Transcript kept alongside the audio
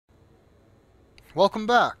Welcome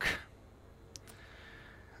back.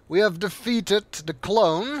 We have defeated the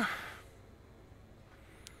clone,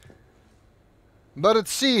 but it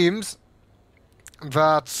seems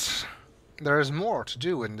that there is more to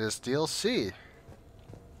do in this DLC.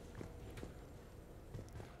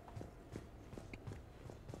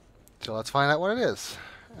 So let's find out what it is.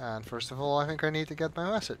 And first of all, I think I need to get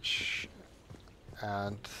my message.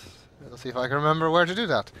 And let's see if I can remember where to do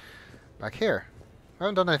that. Back here. I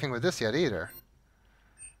haven't done anything with this yet either.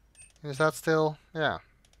 Is that still... yeah.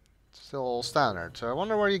 Still all standard. So I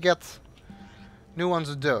wonder where you get new ones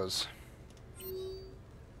of those.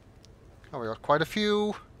 Oh, we got quite a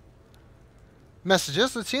few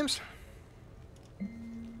messages, it seems.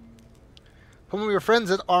 From your friends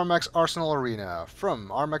at Armax Arsenal Arena. From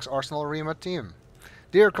Armax Arsenal Arena team.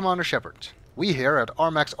 Dear Commander Shepard, we here at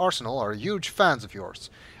Armax Arsenal are huge fans of yours,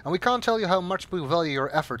 and we can't tell you how much we value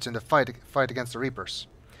your efforts in the fight against the Reapers.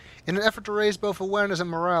 In an effort to raise both awareness and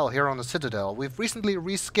morale here on the Citadel, we've recently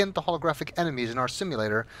reskinned the holographic enemies in our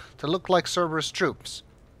simulator to look like Cerberus troops.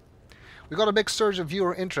 We got a big surge of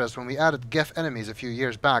viewer interest when we added Geth enemies a few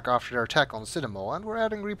years back after their attack on the Citadel, and we're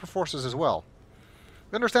adding Reaper forces as well.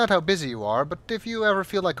 We understand how busy you are, but if you ever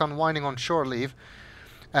feel like unwinding on shore leave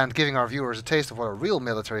and giving our viewers a taste of what a real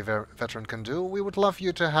military veteran can do, we would love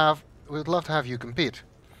to have you compete.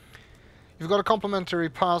 You've got a complimentary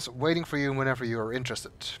pass waiting for you whenever you are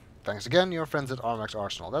interested. Thanks again, your friends at Armax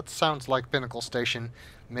Arsenal. That sounds like Pinnacle Station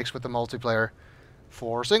mixed with the multiplayer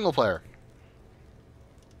for single player.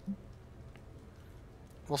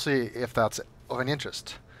 We'll see if that's of any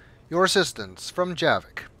interest. Your assistance from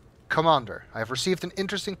Javik. Commander, I have received an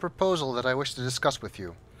interesting proposal that I wish to discuss with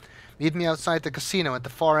you. Meet me outside the casino at the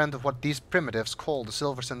far end of what these primitives call the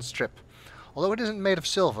Silversun Strip, although it isn't made of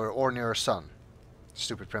silver or near a sun.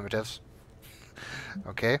 Stupid primitives.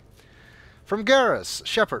 Okay. From Garrus,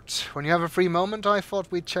 Shepard, when you have a free moment, I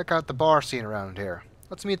thought we'd check out the bar scene around here.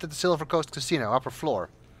 Let's meet at the Silver Coast Casino, upper floor.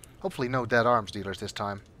 Hopefully no dead arms dealers this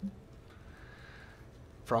time.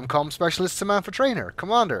 From Comm Specialist Samantha Trainer,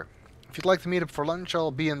 Commander, if you'd like to meet up for lunch,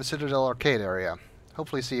 I'll be in the Citadel Arcade area.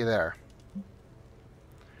 Hopefully see you there.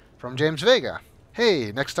 From James Vega,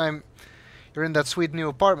 hey, next time you're in that sweet new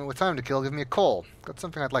apartment with time to kill, give me a call. Got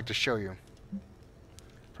something I'd like to show you.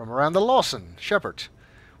 From Miranda Lawson, Shepard,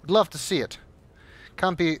 would love to see it.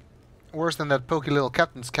 Can't be worse than that pokey little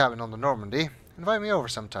captain's cabin on the Normandy. Invite me over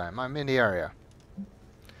sometime, I'm in the area.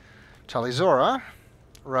 Talizora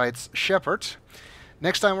writes, Shepard,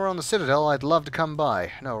 next time we're on the Citadel, I'd love to come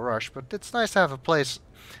by. No rush, but it's nice to have a place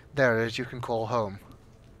there that you can call home.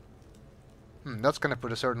 That's going to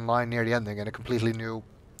put a certain line near the ending in a completely new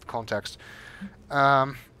context.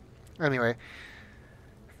 Anyway.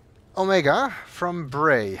 Omega from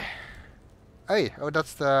Bray. Hey, oh,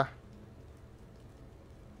 that's the...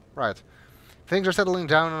 right. Things are settling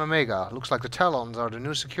down on Omega. Looks like the Talons are the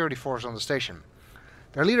new security force on the station.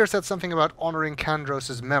 Their leader said something about honoring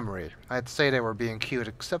Kandros' memory. I'd say they were being cute,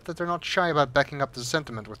 except that they're not shy about backing up the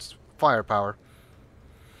sentiment with firepower.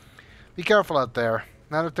 Be careful out there.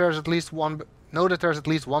 Know that there's at least one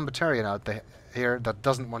battalion out here that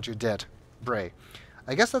doesn't want you dead. Bray.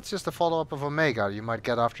 I guess that's just a follow-up of Omega you might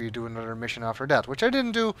get after you do another mission after that, which I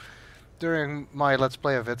didn't do during my Let's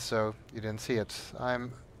Play of it, so you didn't see it.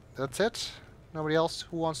 That's it? Nobody else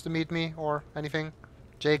who wants to meet me or anything?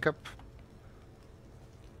 Jacob?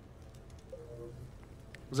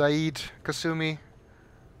 Zaid? Kasumi?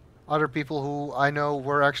 Other people who I know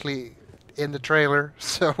were actually in the trailer,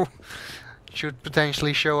 so should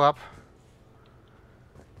potentially show up.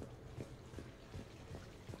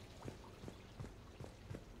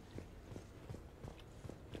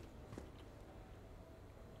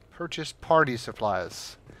 Purchase party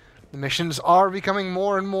supplies. The missions are becoming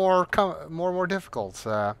more and more difficult,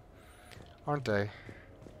 aren't they?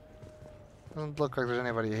 Doesn't look like there's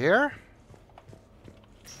anybody here.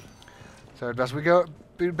 So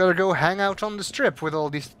we better go hang out on the strip with all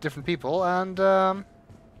these different people and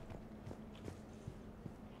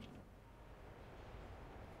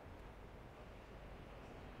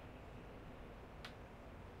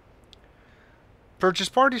purchase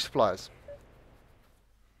party supplies.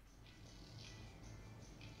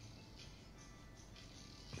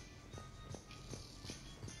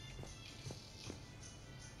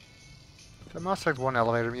 So Mass Effect 1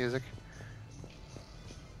 elevator music.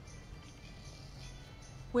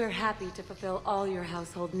 We're happy to fulfill all your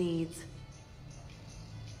household needs.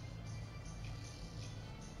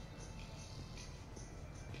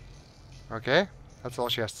 Okay, that's all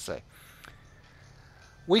she has to say.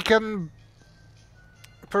 We can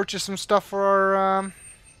purchase some stuff for our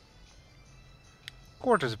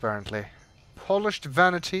quarters, apparently. Polished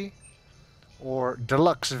vanity, or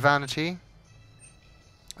deluxe vanity.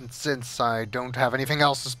 And since I don't have anything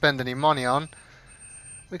else to spend any money on,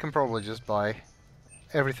 we can probably just buy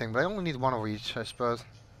everything. But I only need one of each, I suppose.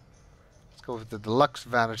 Let's go with the deluxe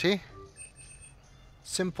vanity.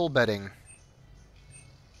 Simple bedding.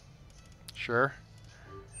 Sure.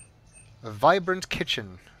 A vibrant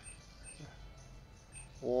kitchen.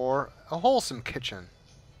 Or a wholesome kitchen.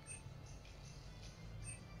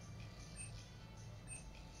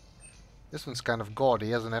 This one's kind of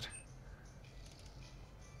gaudy, isn't it?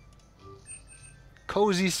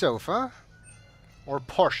 Cozy sofa. Or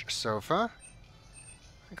posh sofa.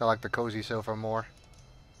 I think I like the cozy sofa more.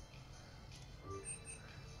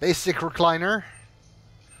 Basic recliner.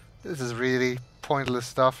 This is really pointless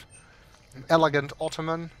stuff. An elegant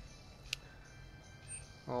ottoman.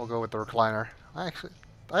 We'll go with the recliner. I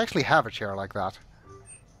actually have a chair like that.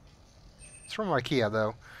 It's from IKEA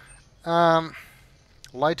though.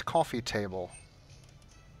 Light coffee table.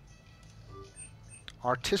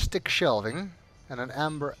 Artistic shelving. And an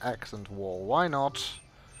amber accent wall. Why not?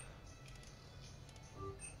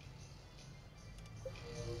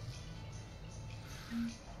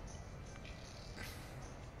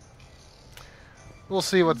 We'll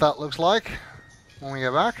see what that looks like when we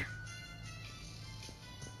get back.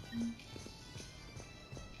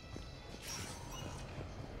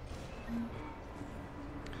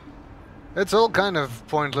 It's all kind of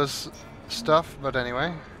pointless stuff, but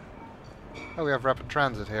anyway. Oh, we have rapid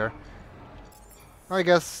transit here. I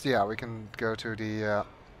guess, yeah, we can go to the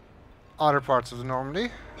other parts of the Normandy,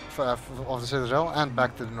 of the Citadel, and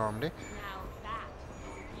back to the Normandy. Now that is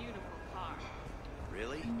a beautiful car.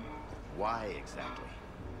 Really? Why exactly?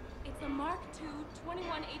 It's a Mark II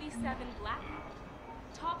 2187 Blackout.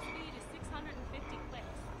 Top speed is 650 clicks.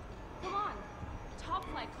 Come on. Top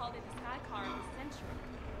Flight called it the sky car of the century.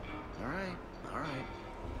 Alright, alright.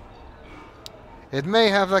 It may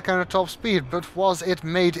have that kind of top speed, but was it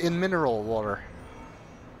made in mineral water?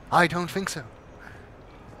 I don't think so.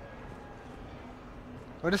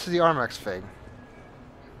 Oh, this is the Armax thing.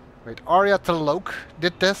 Wait, Arya Talok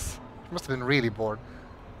did this? She must have been really bored.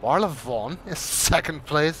 Barla Vaughn is second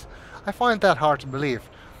place? I find that hard to believe.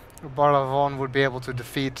 Barla Vaughn would be able to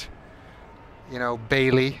defeat, you know,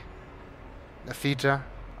 Bailey, Nafita,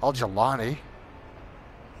 Al-Jalani.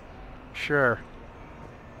 Sure.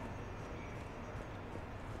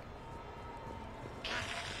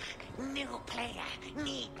 New player,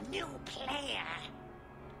 need new player.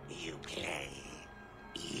 You play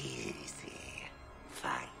easy,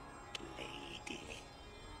 fight lady.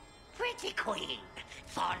 Pretty queen,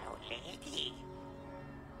 follow lady.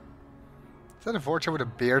 Is that a Vorcha with a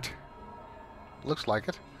beard? Looks like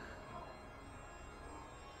it.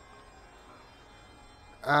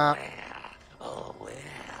 Where? Oh, where?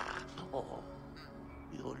 Oh,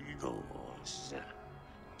 you lose.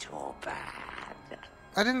 Too bad.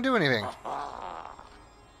 I didn't do anything.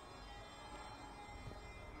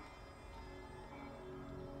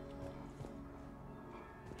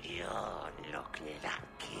 You look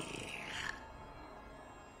lucky.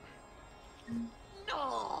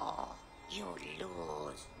 No, you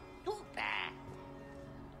lose. Too bad.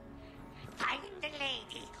 Find the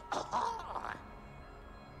lady. Oh,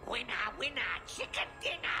 winner, winner, chicken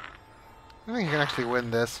dinner. I think you can actually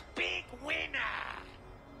win this. Big winner.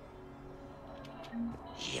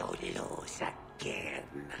 You lose again.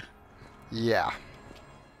 Yeah.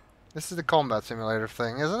 This is the combat simulator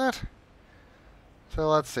thing, isn't it? So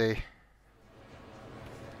let's see.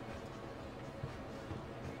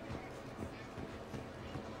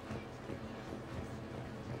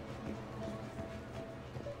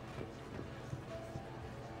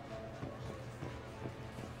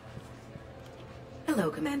 Hello,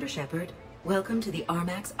 Commander Shepard. Welcome to the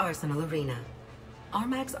Armax Arsenal Arena.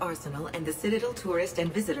 Armax Arsenal and the Citadel Tourist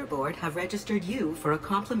and Visitor Board have registered you for a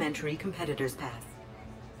complimentary competitor's pass.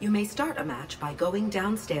 You may start a match by going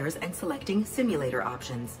downstairs and selecting simulator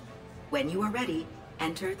options. When you are ready,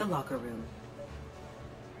 enter the locker room.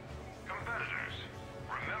 Competitors,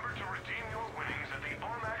 remember to redeem your winnings at the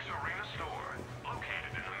Armax Arena store,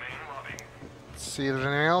 located in the main lobby. See if there's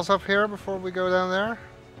anything else up here before we go down there.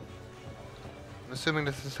 I'm assuming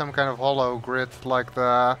this is some kind of hollow grid like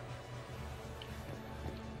the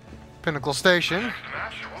Pinnacle Station. Next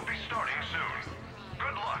match will be starting soon.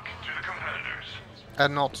 Good luck to the competitors.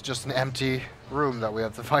 And not just an empty room that we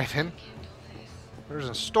have to fight in. There's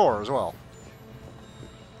a store as well.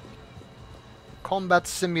 Combat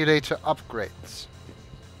Simulator upgrades.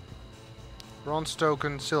 Bronze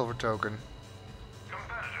token, silver token.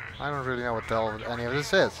 Competitors, I don't really know what the hell any of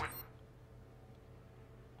this is.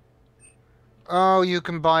 Oh, you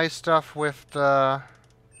can buy stuff with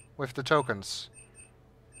with the tokens?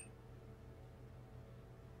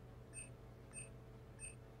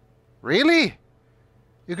 Really?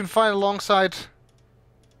 You can fight alongside...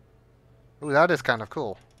 Ooh, that is kind of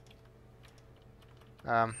cool.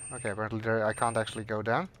 Okay, apparently there, I can't actually go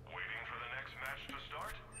down. Waiting for the next match to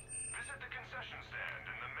start? Visit the concession stand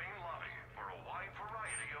in the main lobby for a wide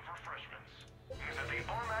variety of refreshments. Is at the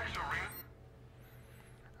Armax Arena?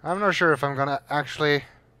 I'm not sure if I'm gonna actually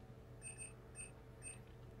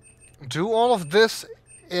do all of this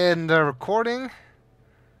in the recording,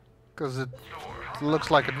 because it looks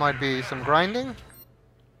like it might be some grinding.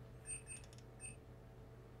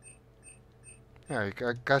 Yeah,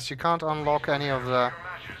 I guess you can't unlock any of the...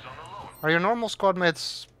 Are your normal squad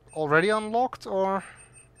mates already unlocked, or...?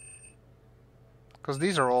 Because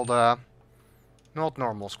these are all the not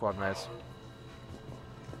normal squad mates.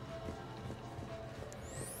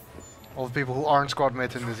 All the people who aren't squad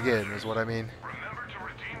mates in this game is what I mean. Remember to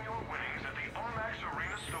redeem your winnings at the Armax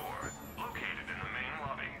Arena store, located in the main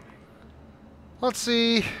lobby. Let's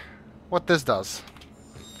see what this does.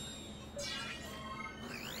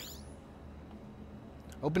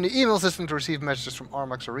 Open the email system to receive messages from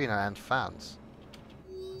Armax Arena and fans.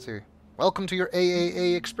 Let's see. Welcome to your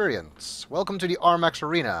AAA experience. Welcome to the Armax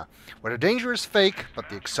Arena, where the danger is fake, but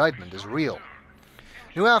the excitement is real.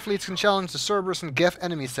 New athletes can challenge the Cerberus and Geth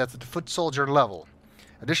enemy sets at the foot soldier level.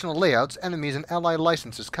 Additional layouts, enemies, and ally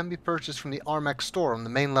licenses can be purchased from the Armax store on the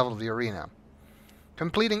main level of the arena.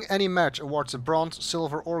 Completing any match awards a bronze,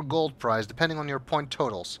 silver, or gold prize depending on your point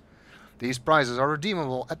totals. These prizes are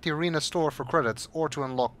redeemable at the arena store for credits or to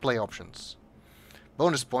unlock play options.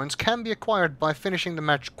 Bonus points can be acquired by finishing the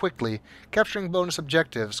match quickly, capturing bonus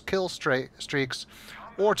objectives, kill streaks,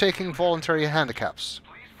 or taking voluntary handicaps.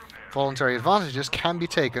 Voluntary advantages can be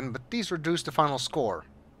taken, but these reduce the final score.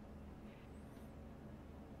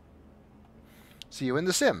 See you in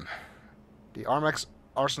the sim. The Armax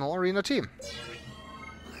Arsenal Arena team.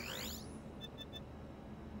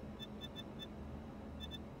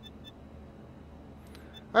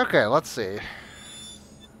 Okay, let's see.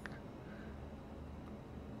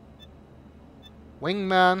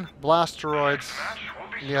 Wingman, Blasteroids,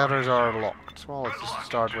 the others are locked. Well, let's just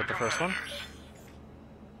start with the first one.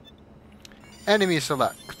 Enemy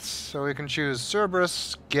select. So we can choose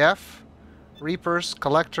Cerberus, Geth, Reapers,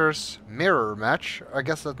 Collectors, Mirror Match. I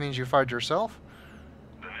guess that means you fight yourself.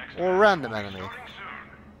 Or random enemy.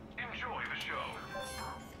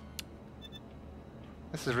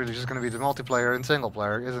 This is really just going to be the multiplayer and single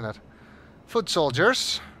player, isn't it? Foot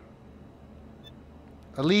soldiers.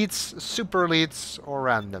 Elites, super elites, or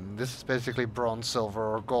random. This is basically bronze,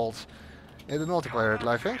 silver, or gold in the multiplayer,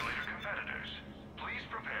 I think.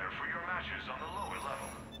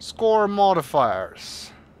 Score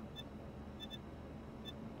modifiers.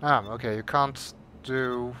 Okay, you can't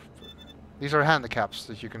do... These are handicaps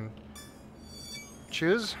that you can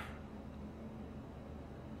choose.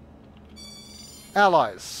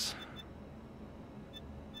 Allies.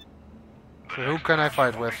 So who can I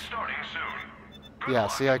fight with? Yeah,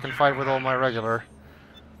 see, I can fight with all my regular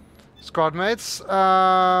squad mates.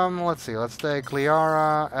 Let's see, let's take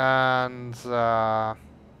Liara and...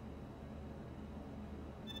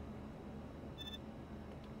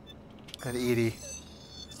 and Edie.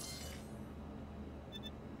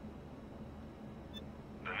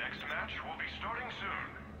 The next match will be starting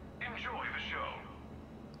soon. Enjoy the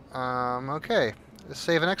show. Okay. Is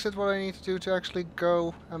save and exit what I need to do to actually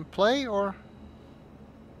go and play, or?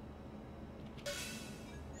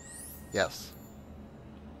 Yes.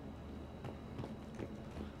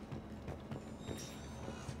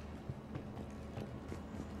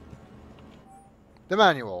 The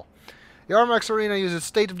manual. The Armax Arena uses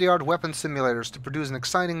state-of-the-art weapon simulators to produce an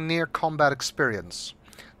exciting near-combat experience.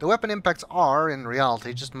 The weapon impacts are, in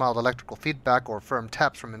reality, just mild electrical feedback or firm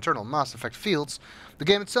taps from internal Mass Effect fields. The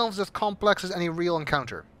game itself is as complex as any real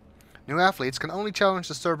encounter. New athletes can only challenge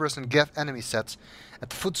the Cerberus and Geth enemy sets at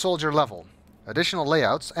the foot soldier level. Additional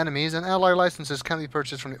layouts, enemies, and ally licenses can be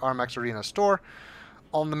purchased from the Armax Arena store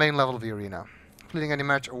on the main level of the arena. Completing any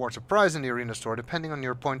match awards a prize in the arena store depending on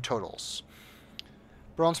your point totals.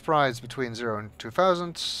 Bronze prize between 0 and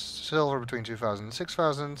 2,000, silver between 2,000 and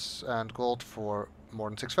 6,000, and gold for more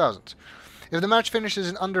than 6,000. If the match finishes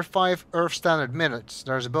in under 5 Earth Standard minutes,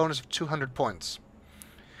 there is a bonus of 200 points.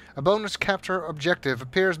 A bonus capture objective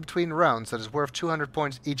appears between rounds that is worth 200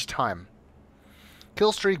 points each time.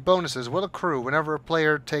 Kill streak bonuses will accrue whenever a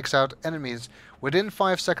player takes out enemies within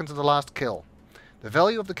 5 seconds of the last kill. The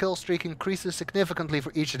value of the kill streak increases significantly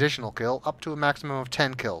for each additional kill, up to a maximum of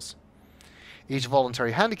 10 kills. Each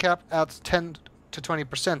voluntary handicap adds 10 to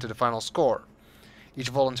 20% to the final score. Each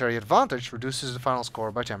voluntary advantage reduces the final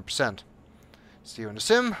score by 10%. See you in the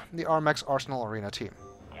sim, the Armax Arsenal Arena team.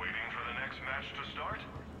 Waiting for the next match to start?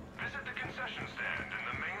 Visit the concession stand in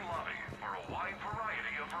the main lobby for a wide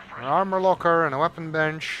variety of An refreshments. armor locker and a weapon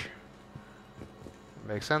bench.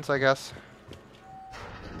 Makes sense, I guess.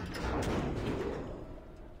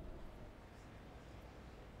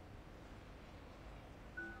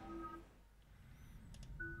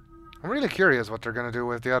 I'm really curious what they're gonna do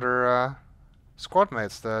with the other squad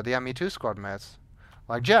mates, the ME2 squad mates,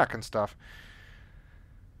 like Jack and stuff.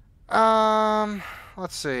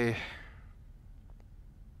 Let's see.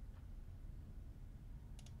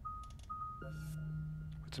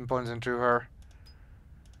 Put some points into her.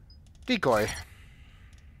 Decoy.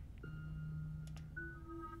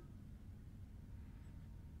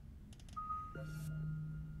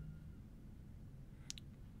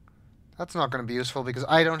 That's not going to be useful because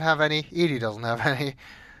I don't have any. Edie doesn't have any.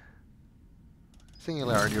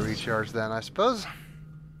 Singularity recharge then, I suppose.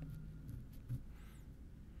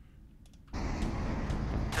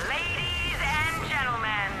 Ladies and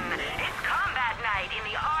gentlemen, it's combat night in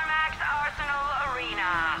the Armax Arsenal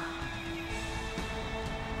Arena.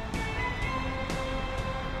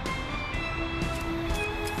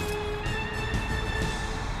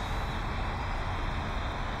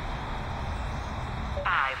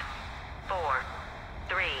 Five, four,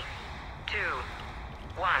 three, two,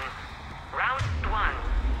 one. Round one.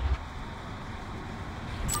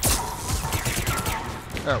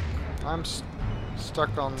 Oh, I'm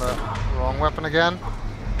stuck on the wrong weapon again.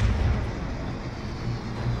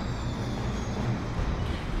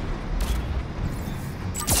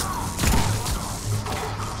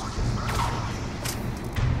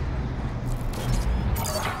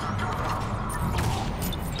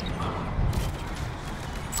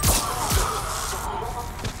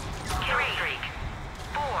 Kill streak.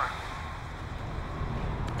 4.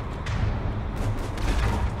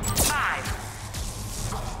 5.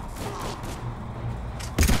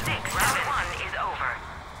 6. Round 1 is over.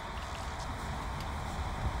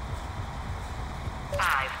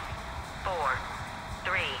 5, 4,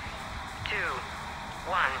 3, 2,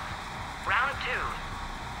 1. Round 2.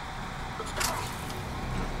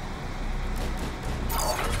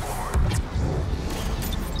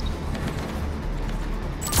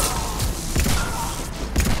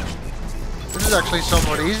 This is actually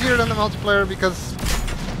somewhat easier than the multiplayer because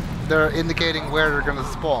they're indicating where they're gonna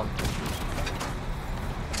spawn.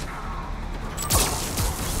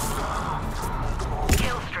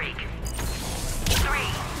 Kill streak. 3.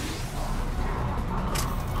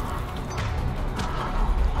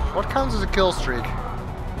 What counts as a kill streak?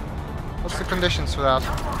 What's the conditions for that?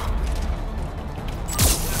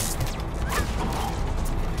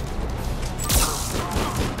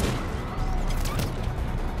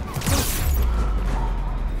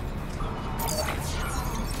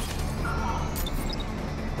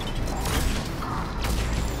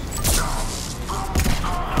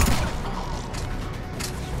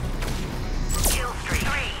 Kill streak. 3.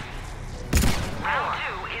 Round 2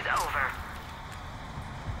 is over.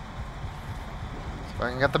 If I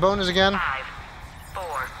can get the bonus again. 5,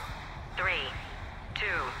 4, 3, 2,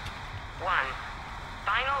 1.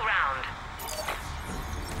 Final round.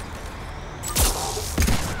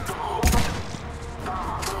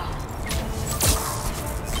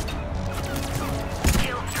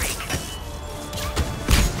 Kill streak.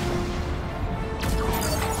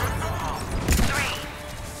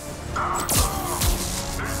 3,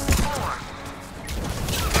 4.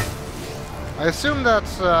 I assume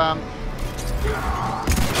that's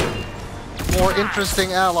more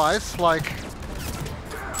interesting allies like 6.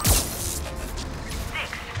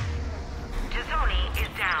 Gizzoni is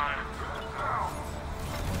down.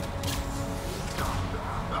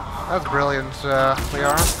 that's brilliant,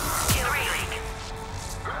 Liara. Kill streak.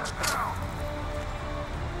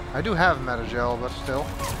 I do have Metagel, but still.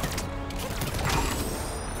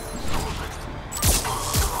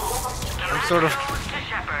 I'm sort of Goes to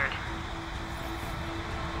Shepard.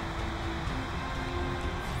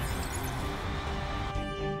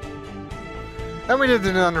 And we did it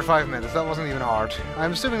in under 5 minutes, that wasn't even hard.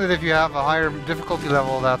 I'm assuming that if you have a higher difficulty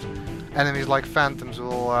level that enemies like phantoms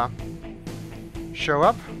will show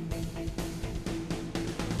up.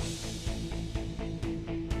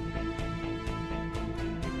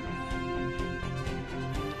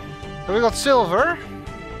 So we got silver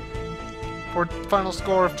for final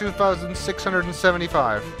score of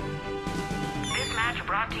 2,675. This match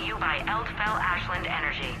brought to you by Eldfell Ashland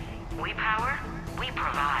Energy. We power, we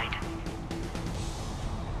provide.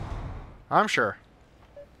 I'm sure.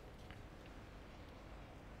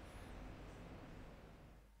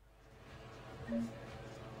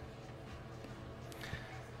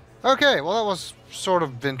 Okay, well that was sort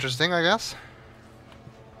of interesting, I guess.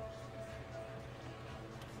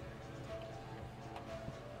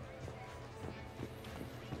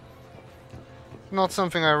 Not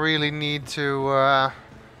something I really need to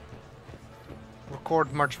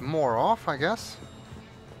record much more of, I guess.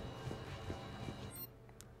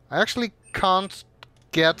 I actually can't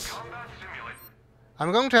get...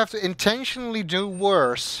 I'm going to have to intentionally do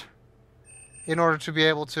worse in order to be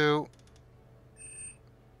able to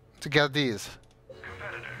get these.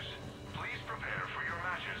 Competitors, please prepare for your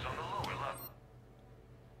matches on the lower level.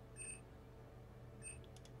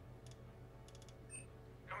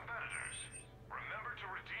 Competitors, remember to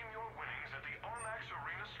redeem your winnings at the Armax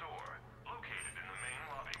Arena store, located in the main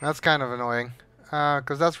lobby. That's kind of annoying,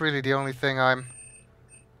 because that's really the only thing I'm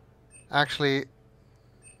actually...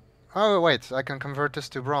 Oh wait, I can convert this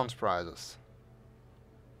to bronze prizes.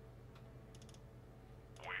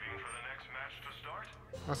 Waiting for the next match to start?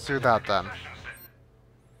 Let's do that then.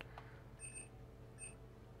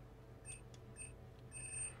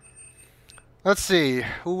 Let's see,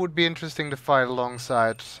 who would be interesting to fight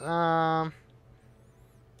alongside?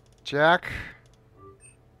 Jack.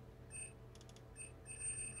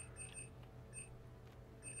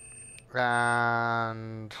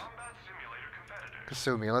 And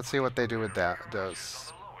Kasumi. Let's see what they do with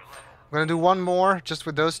those. I'm gonna do one more, just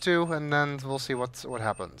with those two, and then we'll see what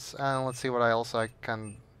happens. And let's see what else I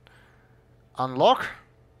can unlock.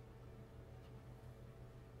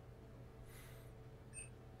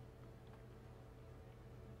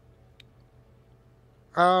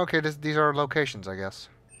 Oh, okay, these are locations, I guess.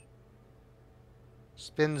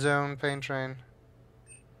 Spin zone, pain train.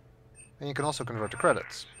 And you can also convert to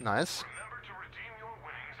credits. Nice. Remember to redeem your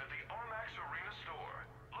winnings at the Armax Arena store,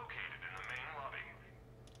 located in the main lobby.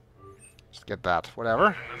 Just get that, whatever.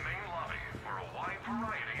 In the main lobby for a wide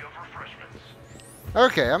variety of refreshments.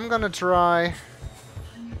 Okay, I'm gonna try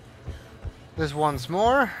this once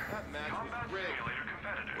more. Combat Simulator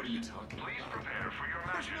competitors, What are you talking please about? prepare for your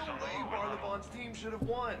There's matches no on the way lower level. Barlevon's team should have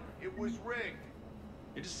won. It was rigged.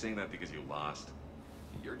 You're just saying that because you lost.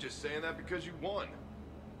 You're just saying that because you won.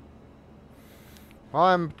 Well,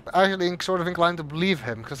 I'm actually sort of inclined to believe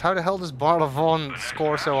him, because how the hell does Barlevon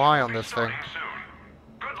score so high on this thing? Starting soon.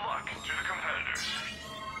 Good luck to the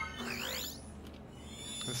competitors.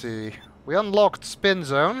 Let's see. We unlocked Spin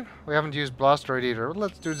Zone. We haven't used Blastoid either, but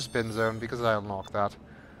let's do the Spin Zone, because I unlocked that.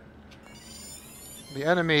 The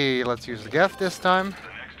enemy, let's use the Geth this time. The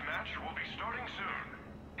next match will be starting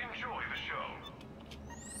soon. Enjoy the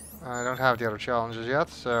show. I don't have the other challenges yet,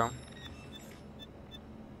 so...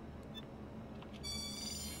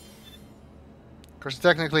 Because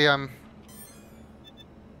technically I'm...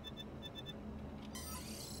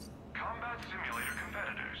 Combat Simulator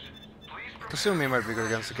competitors, please prepare. Kasumi might be good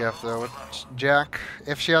against the Geth though. With Jack,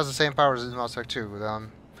 if she has the same powers as Mass Effect 2,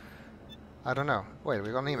 then... I don't know. Wait,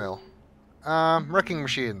 we got an email. Wrecking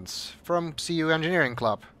Machines from CU Engineering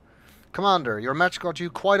Club. Commander, your match got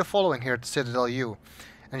you quite a following here at the Citadel U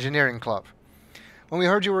Engineering Club. When we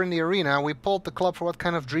heard you were in the arena, we polled the club for what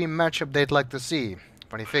kind of dream matchup they'd like to see.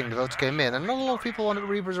 Funny thing, the votes came in, and not a lot of people wanted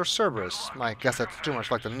Reapers or Cerberus. I guess that's too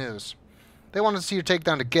much like the news. They wanted to see you take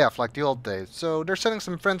down the Geth like the old days, so they're sending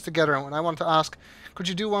some friends together, and I want to ask, could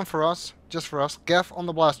you do one for us, just for us, Geth on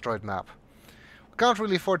the Blastoid map? We can't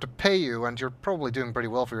really afford to pay you, and you're probably doing pretty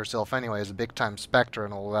well for yourself anyway as a big-time Spectre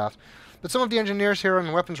and all that. But some of the engineers here are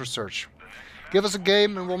in weapons research. Give us a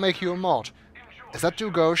game and we'll make you a mod. Is that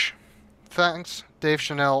too gauche? Thanks, Dave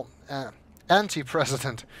Chanel,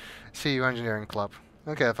 anti-president, CU Engineering Club.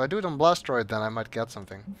 Okay, if I do it on Blastoid, then I might get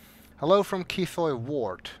something. Hello from Keithoy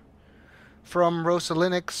Ward. From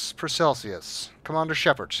Rosalinix Percelsius. Commander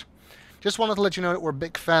Shepard. Just wanted to let you know that we're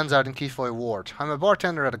big fans out in Keithoy Ward. I'm a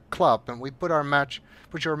bartender at a club, and we put your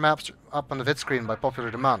maps up on the vid screen by popular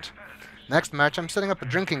demand. Next match, I'm setting up a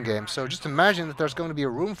drinking game, so just imagine that there's going to be a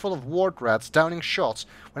room full of ward rats downing shots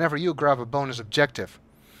whenever you grab a bonus objective.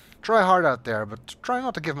 Try hard out there, but try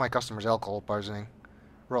not to give my customers alcohol poisoning.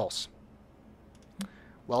 Rolls.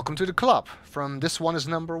 Welcome to the club, from This One is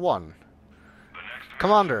Number 1.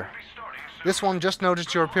 Commander, this one just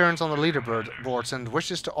noticed your appearance on the leaderboard boards and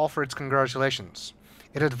wishes to offer its congratulations.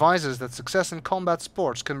 It advises that success in combat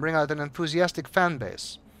sports can bring out an enthusiastic fan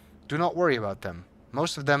base. Do not worry about them.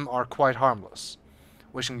 Most of them are quite harmless.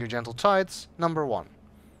 Wishing you gentle tides, Number 1.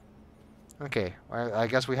 Okay, I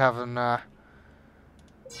guess we have an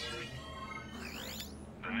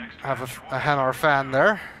have a Hanar fan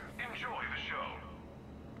there. Enjoy the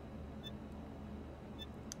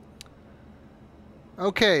show.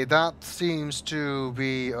 Okay, that seems to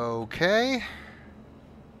be okay.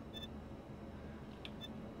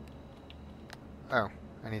 Oh,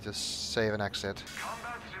 I need to save and exit.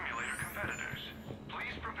 Combat simulator competitors,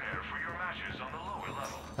 please prepare for your matches on the lower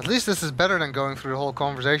level. At least this is better than going through the whole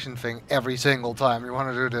conversation thing every single time you want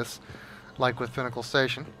to do this, like with Pinnacle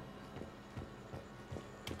Station.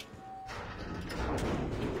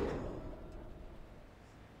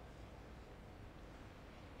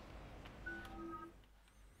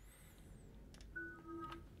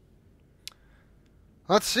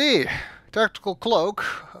 Let's see. Tactical cloak.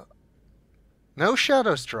 No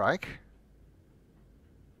shadow strike.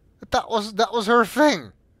 That was her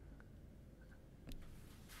thing.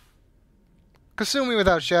 Kasumi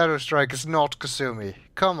without shadow strike is not Kasumi.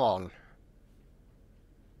 Come on.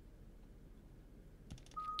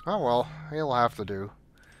 Oh well, he'll have to do.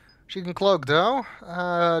 She can cloak though.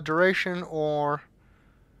 Duration or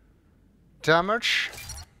damage.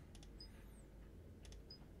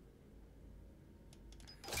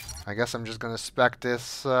 I guess I'm just gonna spec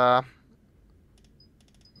this the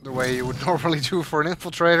way you would normally do for an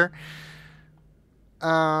infiltrator.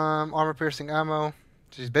 Armor piercing ammo.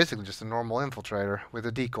 She's basically just a normal infiltrator with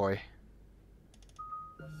a decoy.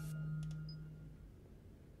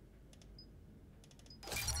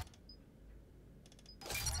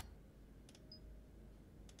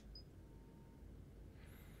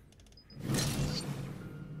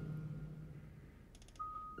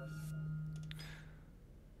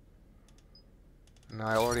 And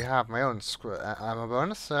I already have my own ammo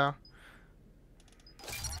bonus, so...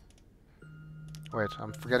 Wait,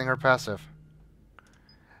 I'm forgetting her passive.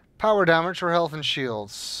 Power damage or health and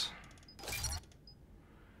shields.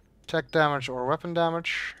 Tech damage or weapon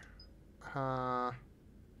damage. Oh,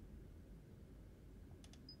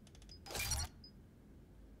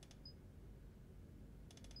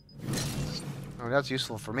 that's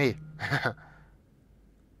useful for me.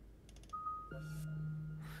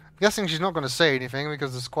 Guessing she's not going to say anything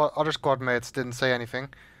because the other squad mates didn't say anything.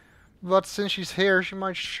 But since she's here, she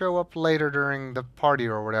might show up later during the party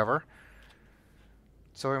or whatever.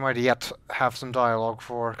 So we might yet have some dialogue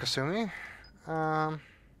for Kasumi.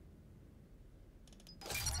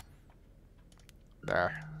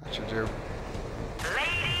 There, that should do.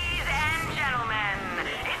 Ladies and gentlemen,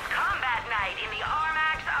 it's combat night in the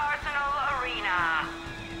Armax Arsenal Arena.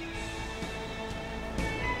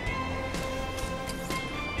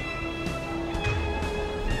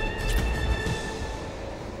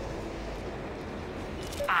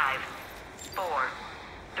 Five, four,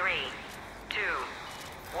 three, two,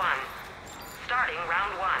 one. Starting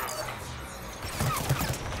round one.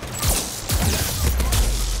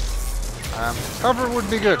 Cover would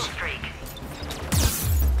be good. Kill streak.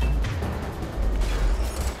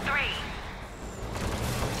 3,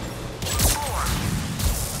 4,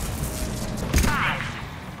 5.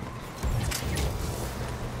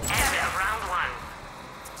 End of round one.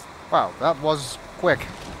 Wow, that was quick.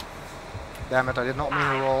 Damn it, I did not mean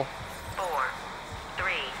to roll. 4,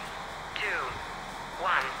 3, 2,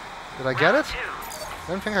 1. Did I get it? Round two. I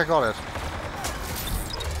don't think I got it.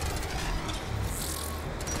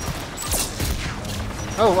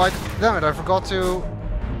 Oh, damn it, I forgot to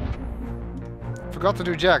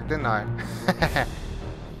do Jack, didn't I?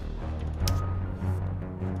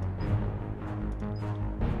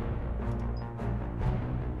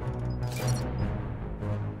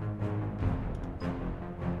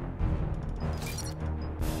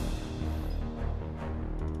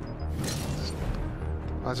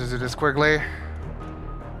 Let's just do this quickly.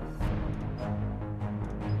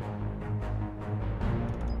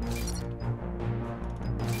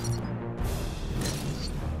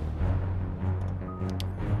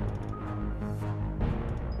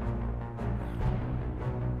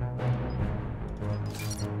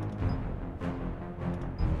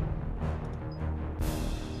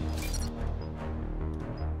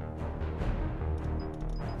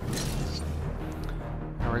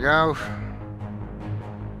 There we go.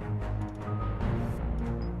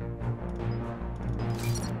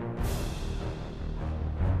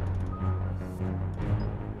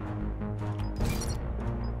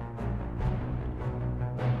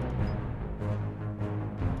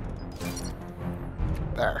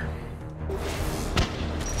 There.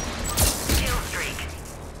 Kill streak.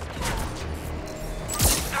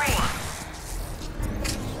 3,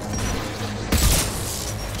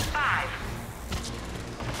 5.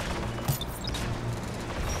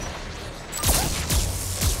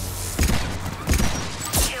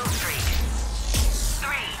 Kill streak.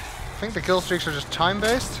 3, I think the kill streaks are just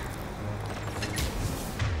time-based.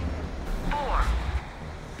 4.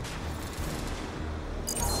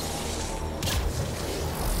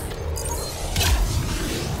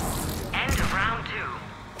 End of round two.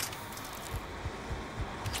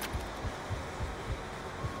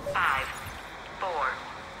 5, 4,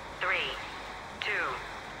 3, 2,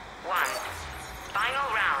 1.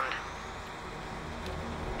 Final round.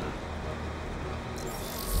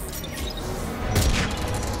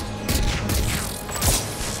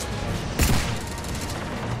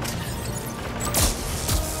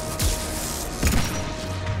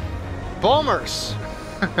 Bombers!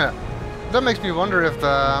 That makes me wonder if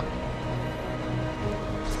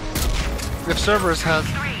servers had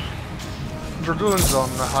dragoons on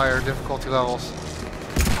the higher difficulty levels. 4,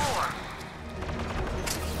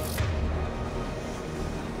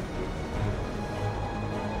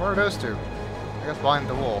 Where are those two? I guess behind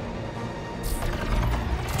the wall.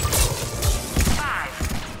 5,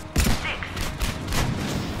 6,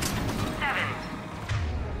 7.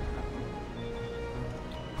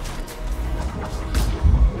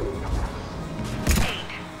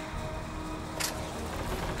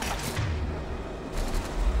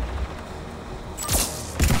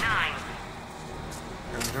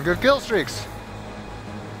 8. Some good kill streaks.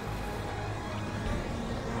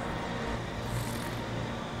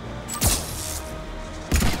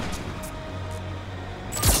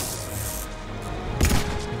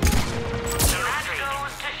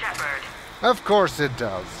 Of course it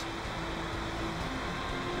does.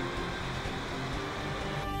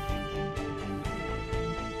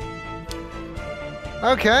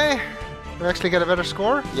 Okay. We actually get a better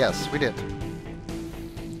score? Yes, we did.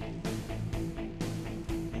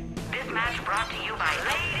 This match brought to you by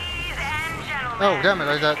ladies and gentlemen. Oh, damn it,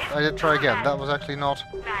 I did try again. That was actually not...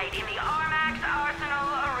 Night in the Armax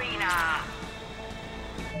Arsenal Arena.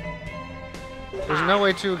 There's no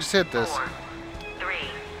way to exit this. 4, 3,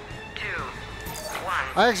 2, 1.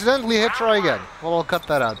 I accidentally hit try again. Well, I'll cut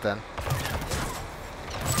that out then.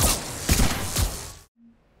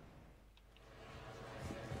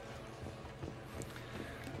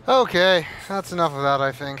 Okay, that's enough of that,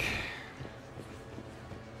 I think.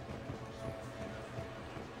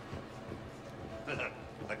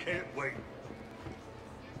 I can't wait.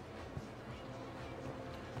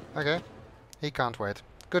 Okay, he can't wait.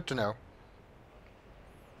 Good to know.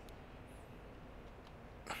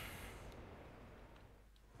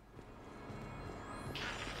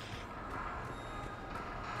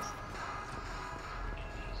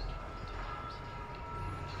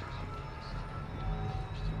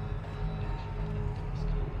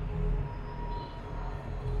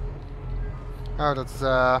 Oh, that's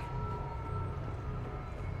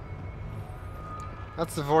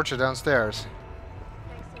the Vorcha downstairs.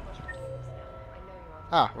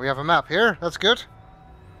 Ah, we have a map here. That's good.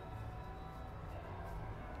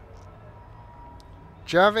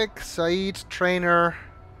 Javik, Said, Trainer,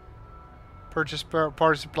 purchase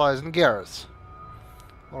party supplies, and Garrus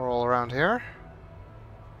are all around here.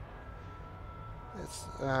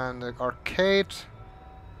 And the arcade.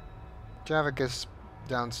 Javik is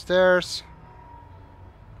downstairs.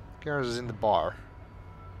 Garrus is in the bar.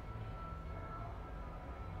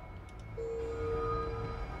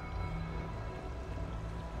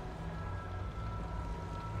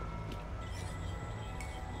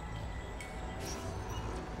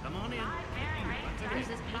 Come on in. Who's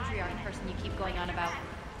this patriarch person you keep going on about?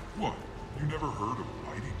 What? You never heard of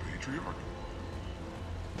Mighty Patriarch?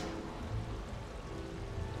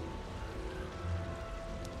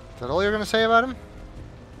 Is that all you're gonna say about him?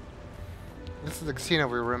 This is the casino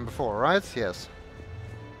we were in before, right? Yes.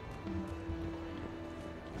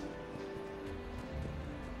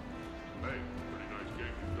 Hey, pretty nice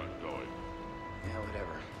game you got going. Yeah,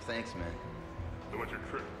 whatever. Thanks, man. So what's your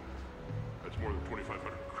trick? That's more than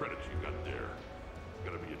 2,500 credits you got there.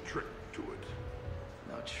 Gotta be a trick to it.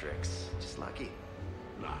 No tricks. Just lucky.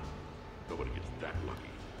 Nah, nobody gets that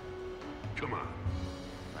lucky. Come on.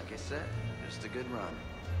 Like I said, just a good run.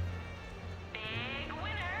 Big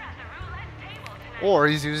winner at the roulette table tonight. Or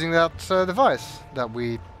he's using that device that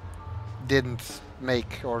we didn't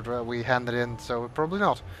make, or we handed in, so probably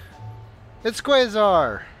not. It's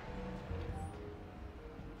Quasar!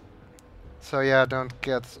 So yeah, don't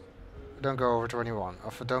go over 21.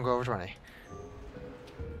 Don't go over 20.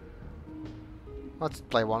 Let's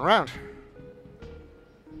play one round.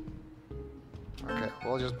 Okay,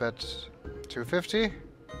 we'll just bet 250. 10%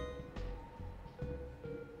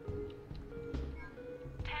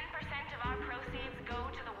 of our proceeds go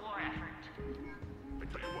to the war effort. I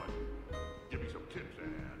tell you what, give me some tips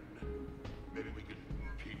and maybe we could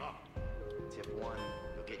team up. Tip 1,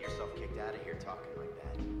 you'll get yourself kicked out of here talking like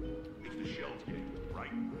that. It's the Shells game, right?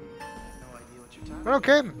 I have no idea what you're talking about.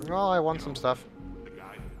 Okay, well, I want some stuff. The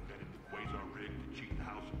guy who invented the Quasar rig to cheat the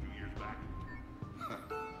house a few years back.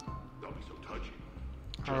 Don't be so touchy.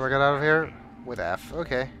 How do I get out of here? With F,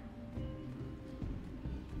 okay.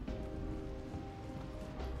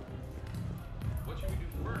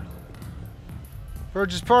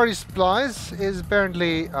 Burgess Party Supplies is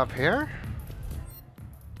apparently up here.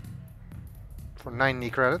 For 90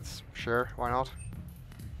 credits. Sure, why not?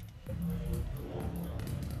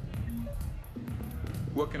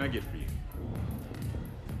 What can I get for you?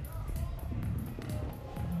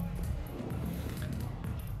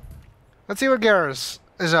 Let's see what Garrus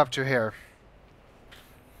is up to here.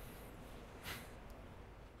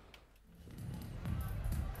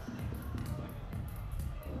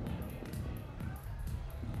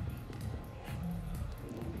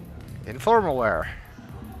 Informal wear.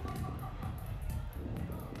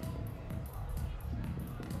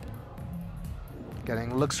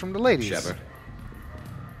 Getting looks from the ladies. Shepard.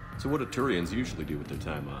 So what do Turians usually do with their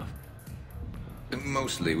time off?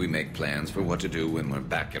 Mostly we make plans for what to do when we're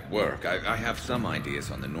back at work. I have some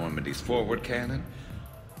ideas on the Normandy's forward cannon.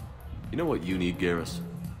 You know what you need, Garrus?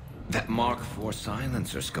 That Mark IV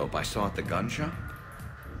silencer scope I saw at the gun shop?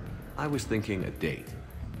 I was thinking a date.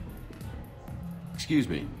 Excuse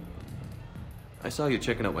me. I saw you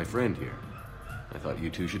checking out my friend here. I thought you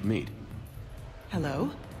two should meet.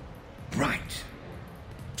 Hello? Right.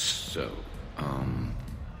 So,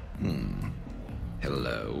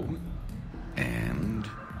 hello. And,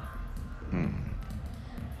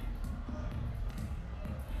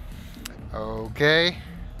 Okay.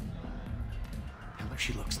 Tell her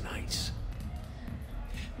she looks nice.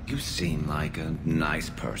 You seem like a nice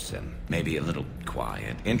person. Maybe a little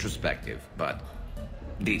quiet, introspective, but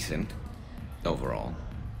decent overall.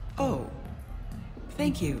 Oh.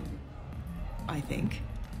 Thank you. I think.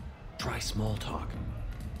 Try small talk.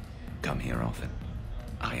 Come here often.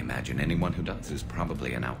 I imagine anyone who does is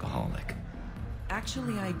probably an alcoholic.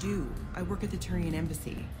 Actually, I do. I work at the Turian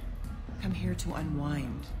embassy. Come here to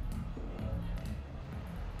unwind.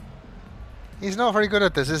 He's not very good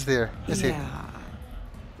at this, is there? Is he?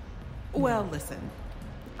 Well, listen.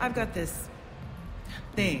 I've got this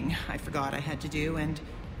thing I forgot I had to do, and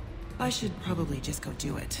I should probably just go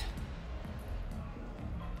do it.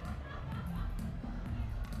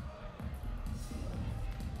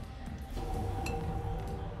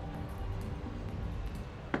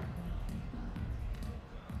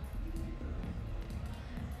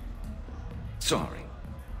 Sorry.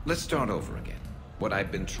 Let's start over again. What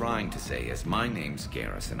I've been trying to say is my name's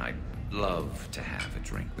Garrus, and I'd love to have a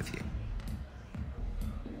drink with you.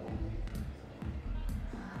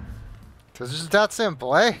 So it's just that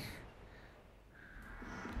simple, eh?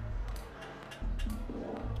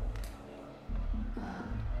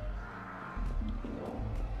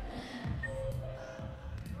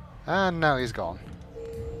 And now he's gone.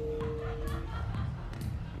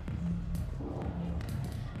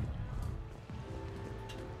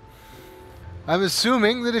 I'm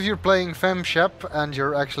assuming that if you're playing FemShep and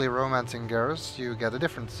you're actually romancing Garrus, you get a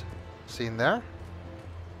different scene there.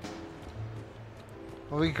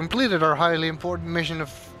 Well, we completed our highly important mission of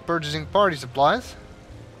purchasing party supplies.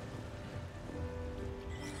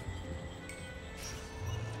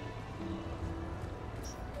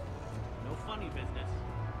 No funny business.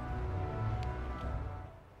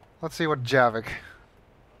 Let's see what Javik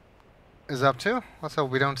is up to. Let's hope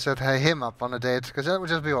we don't set him up on a date, because that would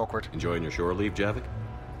just be awkward. Enjoying your shore leave, Javik?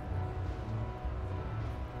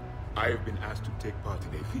 I have been asked to take part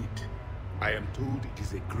in a feat. I am told it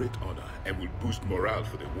is a great honor and will boost morale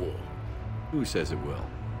for the war. Who says it will?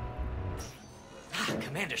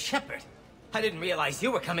 Commander Shepard, I didn't realize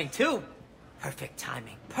you were coming too. Perfect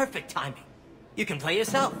timing, perfect timing. You can play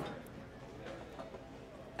yourself.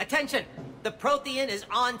 Attention, the Prothean is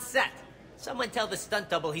on set. Someone tell the stunt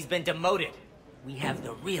double he's been demoted. We have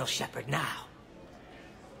the real Shepard now.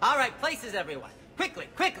 All right, places everyone. Quickly,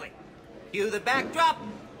 quickly. Cue the backdrop.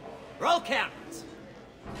 Roll cameras.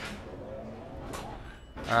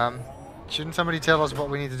 Shouldn't somebody tell us what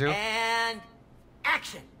we need to do? And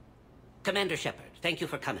action. Commander Shepard, thank you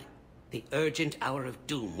for coming. The urgent hour of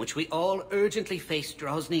doom, which we all urgently face,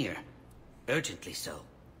 draws near. Urgently so.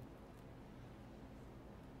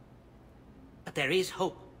 But there is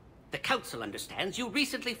hope. The Council understands you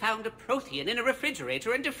recently found a Prothean in a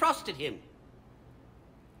refrigerator and defrosted him.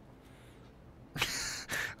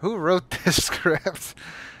 Who wrote this script?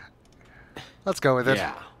 Let's go with it.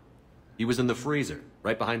 Yeah. He was in the freezer,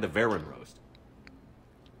 right behind the Varen roast.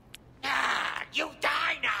 You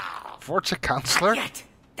die now! Vorcha Counselor? Not yet.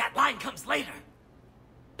 That line comes later.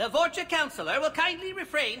 The Vorcha Counselor will kindly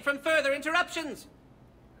refrain from further interruptions.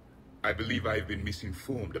 I believe I have been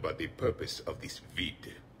misinformed about the purpose of this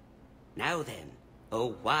vid. Now then,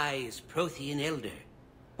 O wise Prothean Elder,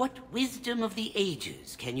 what wisdom of the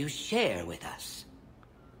ages can you share with us?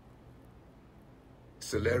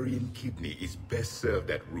 Salarian kidney is best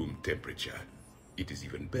served at room temperature. It is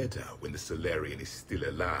even better when the Solarian is still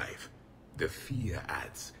alive. The fear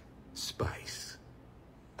adds spice.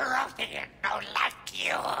 Prothean don't like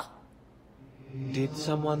you. Did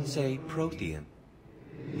someone say Prothean?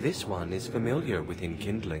 This one is familiar with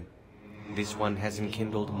enkindling. This one has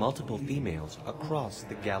enkindled multiple females across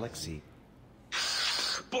the galaxy.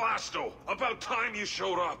 Blasto, about time you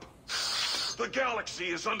showed up. The galaxy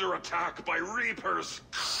is under attack by Reapers.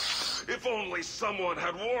 If only someone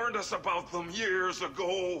had warned us about them years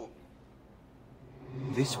ago.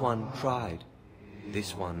 This one tried.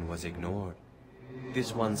 This one was ignored.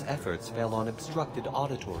 This one's efforts fell on obstructed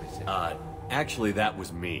auditory signals. Actually, that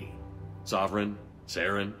was me. Sovereign,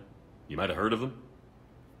 Saren, you might have heard of them?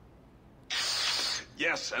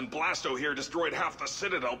 Yes, and Blasto here destroyed half the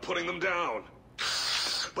Citadel, putting them down.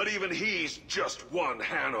 But even he's just one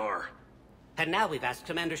Hanar. And now we've asked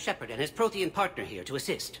Commander Shepard and his Prothean partner here to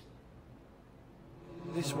assist.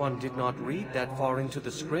 This one did not read that far into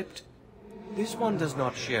the script. This one does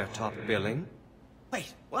not share top billing.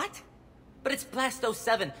 Wait, what? But it's Blasto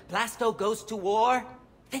 7. Blasto goes to war?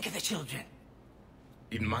 Think of the children.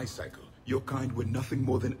 In my cycle, your kind were nothing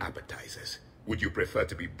more than appetizers. Would you prefer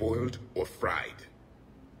to be boiled or fried?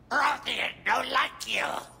 Prothean don't like you.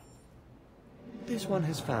 This one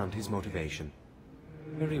has found his motivation.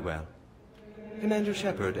 Very well. Commander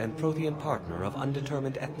Shepard and Prothean partner of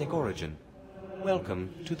undetermined ethnic origin. Welcome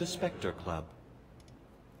to the Spectre Club.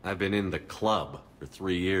 I've been in the club for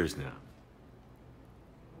 3 years now.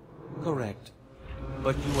 Correct.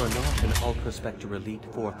 But you are not an Ultra Spectre Elite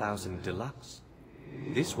 4000 Deluxe.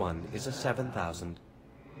 This one is a 7000.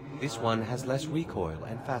 This one has less recoil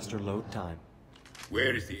and faster load time.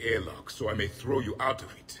 Where is the airlock so I may throw you out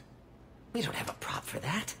of it? We don't have a prop for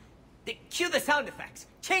that. Cue the sound effects.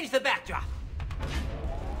 Change the backdrop.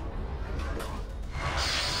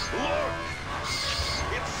 Look!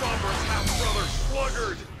 It's Somber's half-brother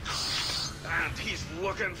Sluggard! And he's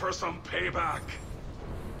looking for some payback.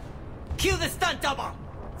 Cue the stunt double!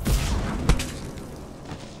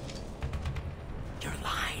 Your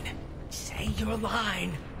line. Say your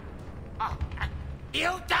line.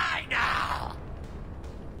 You die now!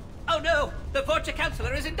 Oh no! The Vorcha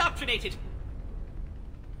Counselor is indoctrinated!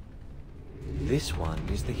 This one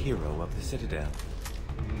is the hero of the Citadel.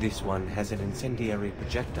 This one has an incendiary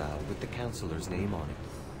projectile with the Counselor's name on it.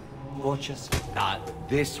 Vorchus.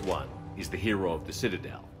 This one is the hero of the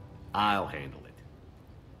Citadel. I'll handle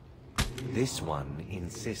it. This one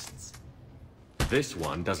insists. This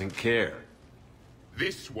one doesn't care.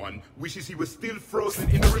 This one wishes he was still frozen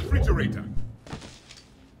in the refrigerator.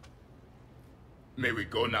 May we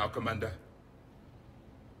go now, Commander?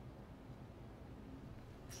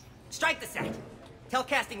 Strike the set.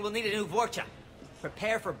 Telcasting will need a new Vorcha.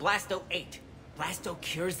 Prepare for Blasto 8. Blasto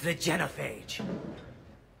cures the genophage.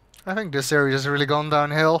 I think this series has really gone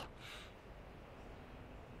downhill.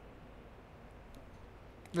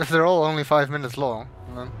 If they're all only 5 minutes long.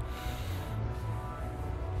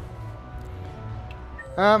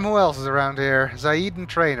 Who else is around here? Zaid and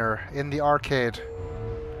Trainer in the arcade.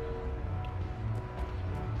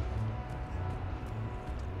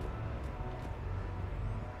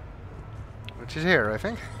 Which is here, I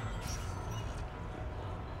think.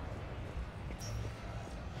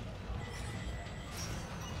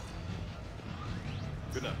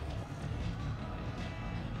 Good night.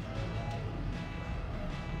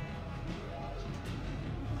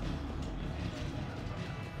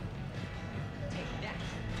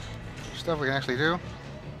 Stuff we can actually do.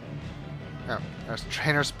 Oh, there's the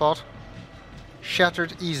trainer spot.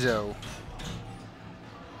 Shattered Ezo.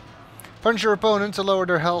 Punch your opponent to lower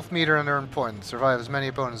their health meter and earn points. Survive as many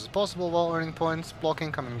opponents as possible while earning points. Block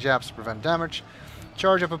incoming jabs to prevent damage.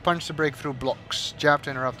 Charge up a punch to break through blocks. Jab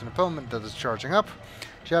to interrupt an opponent that is charging up.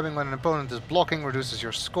 Jabbing when an opponent is blocking reduces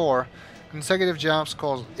your score. Consecutive jabs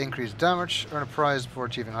cause increased damage. Earn a prize before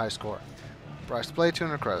achieving high score. Prize to play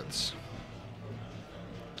 200 credits.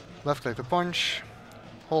 Left click to punch.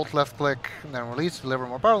 Hold left click and then release to deliver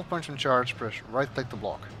more powerful punch and charge. Press right click to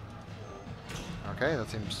block. Okay, that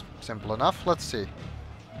seems simple enough. Let's see.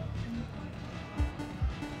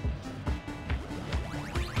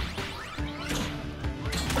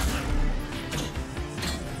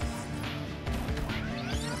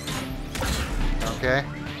 Okay.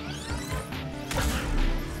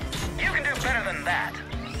 You can do better than that.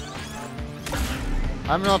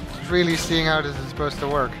 I'm not really seeing how this is supposed to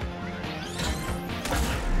work.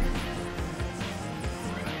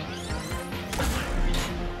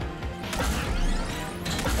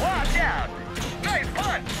 Watch out! Nice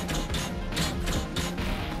punch!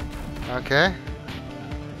 Okay.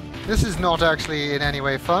 This is not actually in any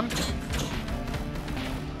way fun.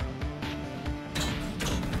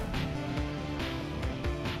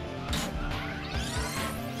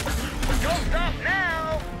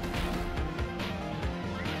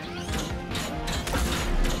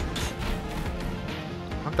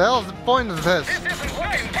 What the hell is the point of this?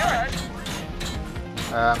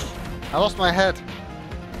 I lost my head.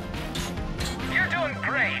 You're doing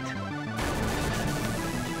great.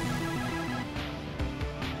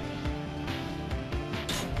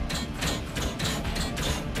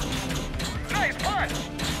 Nice punch.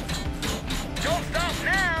 Don't stop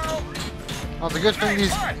now. Well, it's a good thing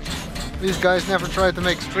these guys never tried to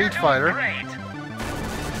make Street Fighter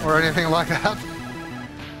or anything like that,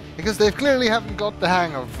 because they clearly haven't got the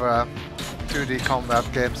hang of 2D combat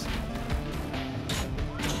games.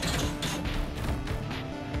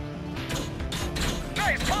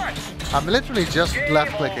 Nice punch. I'm literally just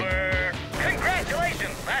left clicking.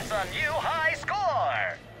 Congratulations, that's a new high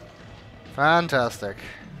score. Fantastic.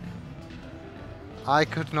 I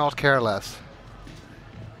could not care less.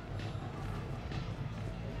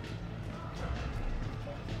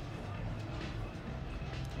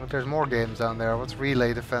 But there's more games down there. What's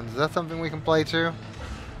Relay Defense? Is that something we can play too?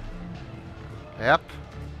 Yep.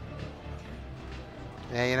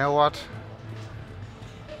 Yeah, you know what?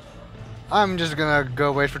 I'm just gonna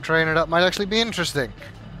go wait for Trainer. That might actually be interesting.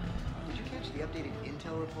 Did you catch the updated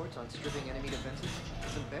intel reports on stripping enemy defenses?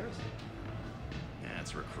 It's embarrassing.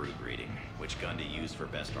 That's recruit reading. Which gun to use for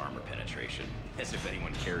best armor penetration. As if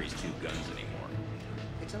anyone carries two guns anymore.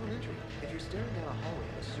 It's elementary. If you're staring down a hallway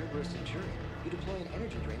at a Cerberus Centurion, you deploy an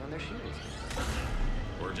energy drain on their shields.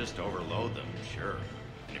 Or just overload them, sure.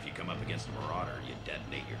 And if you come up against a Marauder, you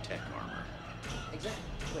detonate your tech armor. Exactly.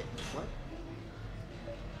 Wait, what?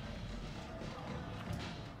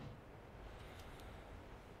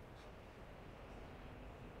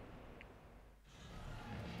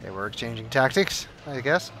 They were exchanging tactics, I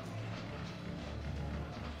guess.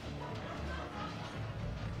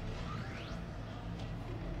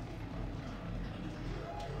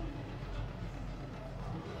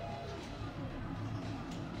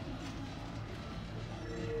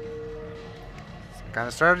 Some kind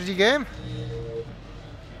of strategy game?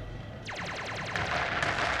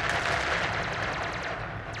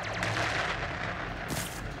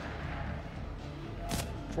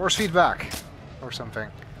 Force feedback or something.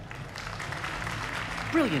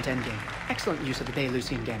 Brilliant endgame. Excellent use of the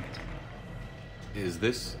Belarusian gambit. Is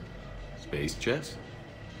this space chess?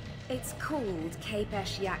 It's called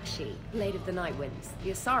Kapesh Yakshi, Blade of the Night Winds.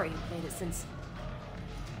 The Asari have played it since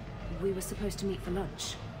we were supposed to meet for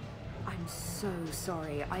lunch. I'm so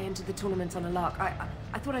sorry. I entered the tournament on a lark. I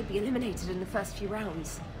thought I'd be eliminated in the first few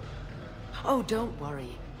rounds. Oh, don't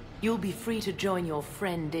worry. You'll be free to join your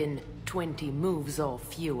friend in 20 moves or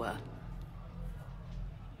fewer.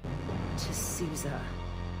 To Sousa.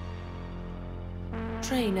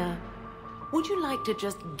 Trainer, would you like to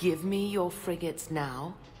just give me your frigates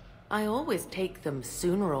now? I always take them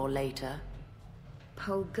sooner or later.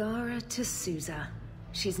 Polgara to Sousa.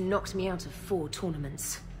 She's knocked me out of 4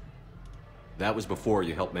 tournaments. That was before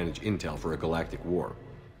you helped manage intel for a galactic war.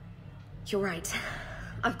 You're right.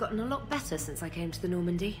 I've gotten a lot better since I came to the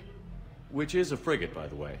Normandy. Which is a frigate, by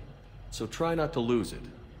the way. So try not to lose it.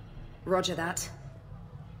 Roger that.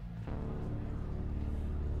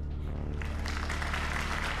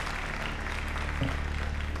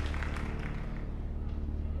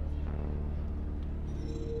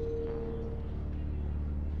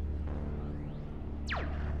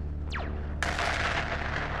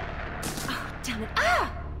 Damn it.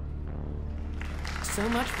 Ah! So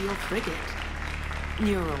much for your frigate.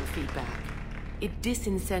 Neural feedback. It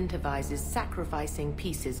disincentivizes sacrificing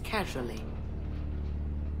pieces casually.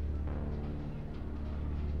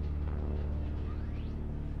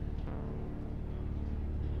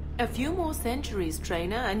 A few more centuries,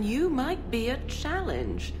 Trainer, and you might be a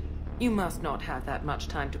challenge. You must not have that much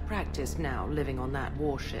time to practice now, living on that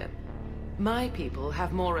warship. My people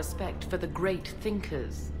have more respect for the great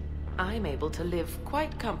thinkers. I'm able to live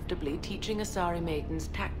quite comfortably teaching Asari maidens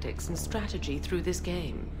tactics and strategy through this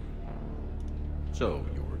game. So,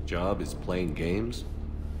 your job is playing games?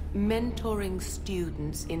 Mentoring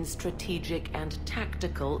students in strategic and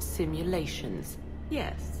tactical simulations.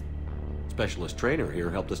 Yes. Specialist Trainer here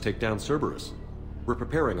helped us take down Cerberus. We're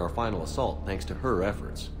preparing our final assault thanks to her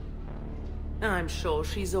efforts. I'm sure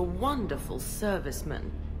she's a wonderful serviceman,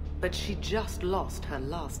 but she just lost her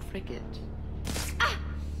last frigate.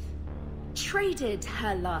 Traded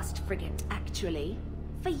her last frigate, actually,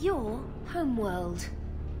 for your homeworld.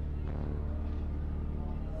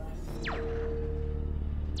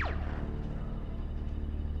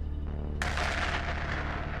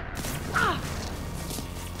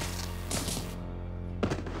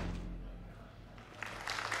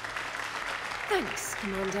 Thanks,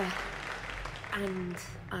 Commander. And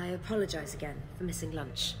I apologize again for missing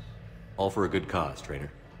lunch. All for a good cause,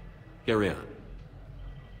 Trainer. Carry on.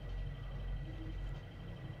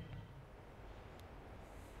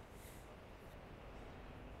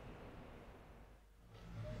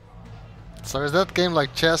 So is that game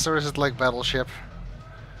like chess or is it like Battleship?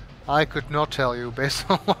 I could not tell you based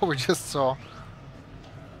on what we just saw.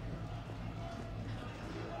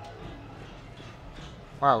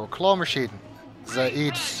 Wow, a claw machine.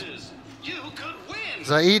 Zaid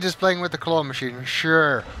is playing with the claw machine.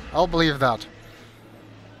 Sure, I'll believe that.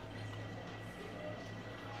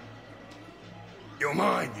 You're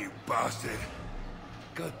mine, you bastard.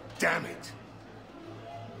 God damn it.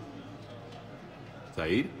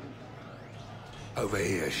 Zaid? Over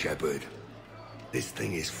here, Shepard. This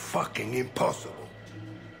thing is fucking impossible.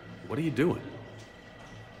 What are you doing?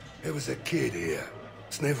 There was a kid here,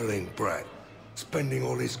 sniveling brat, spending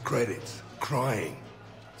all his credits, crying.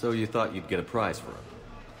 So you thought you'd get a prize for him?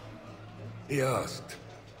 He asked.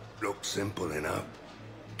 Looked simple enough.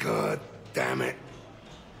 God damn it.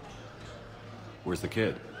 Where's the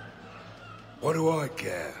kid? What do I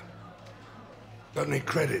care? Got any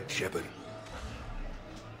credit, Shepard?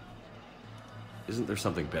 Isn't there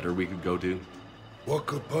something better we could go do? What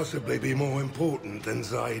could possibly be more important than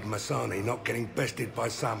Zaid Masani not getting bested by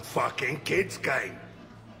some fucking kid's game?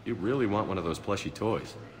 You really want one of those plushy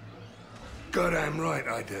toys? Goddamn right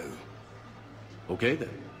I do. Okay then.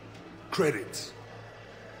 Credits.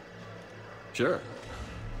 Sure.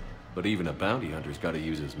 But even a bounty hunter's gotta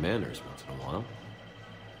use his manners once in a while.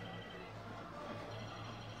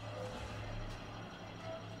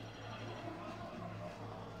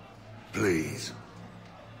 Please.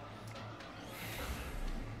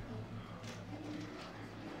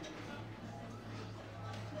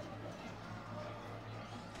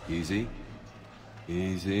 Easy.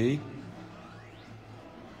 Easy.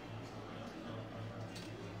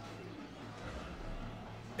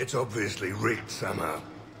 It's obviously rigged somehow.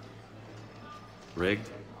 Rigged?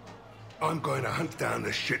 I'm going to hunt down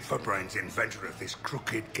the shit-for-brains inventor of this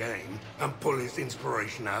crooked game and pull his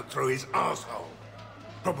inspiration out through his arsehole.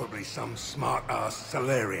 Probably some smart-ass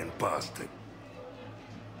Salarian bastard.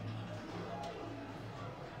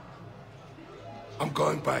 I'm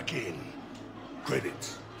going back in.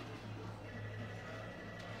 Credits.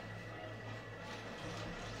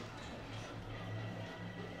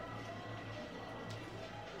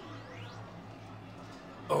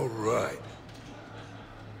 All right.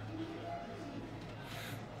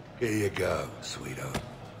 Here you go, sweetheart.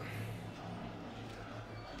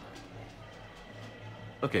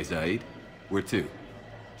 Okay, Zaid. Where to?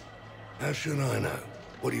 How should I know?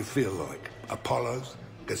 What do you feel like? Apollo's?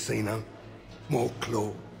 Casino? More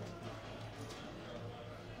claw?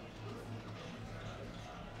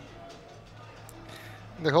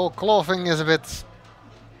 The whole claw thing is a bit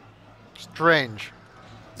strange.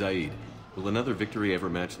 Zaid, will another victory ever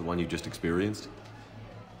match the one you just experienced?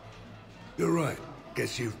 You're right.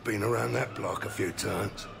 Guess you've been around that block a few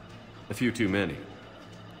times. A few too many.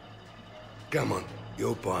 Come on,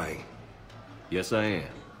 you're buying. Yes, I am.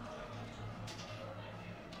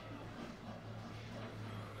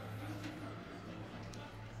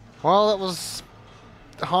 Well, that was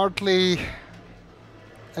hardly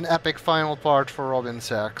an epic final part for Robin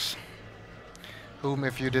Sachs, whom,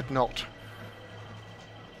 if you did not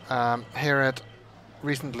hear it,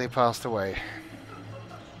 recently passed away.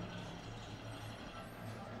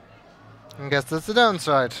 I guess that's the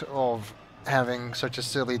downside of having such a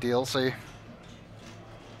silly DLC.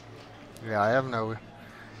 Yeah, I have no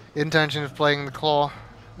intention of playing the claw.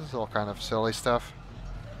 This is all kind of silly stuff.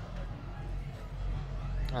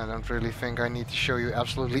 I don't really think I need to show you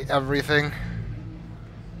absolutely everything.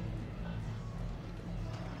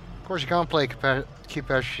 Of course you can't play Kipesh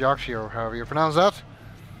Yakshi, or however you pronounce that.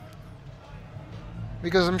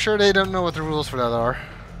 Because I'm sure they don't know what the rules for that are.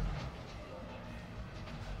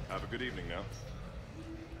 Have a good evening now.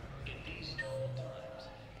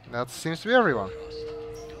 That seems to be everyone.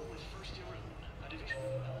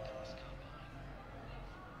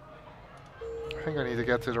 I think I need to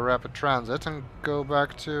get to the rapid transit and go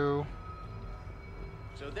back to...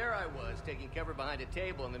 So there I was, taking cover behind a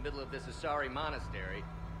table in the middle of this Asari monastery.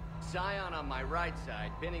 Scion on my right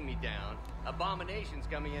side, pinning me down. Abominations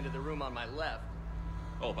coming into the room on my left.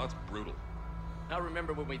 Oh, that's brutal. I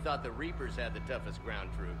remember when we thought the Reapers had the toughest ground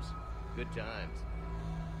troops. Good times.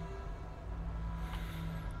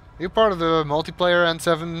 You part of the multiplayer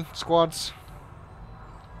N7 squads?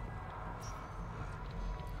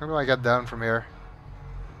 How do I get down from here?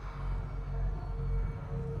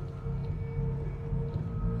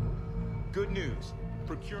 Good news.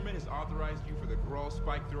 Procurement has authorized you for the Grawl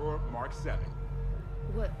Spike Thrower Mark 7.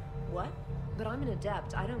 What? But I'm an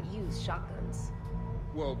adept. I don't use shotguns.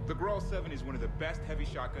 Well, the Grawl 7 is one of the best heavy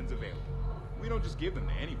shotguns available. We don't just give them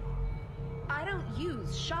to anyone. I don't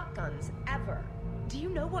use shotguns, ever. Do you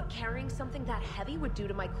know what carrying something that heavy would do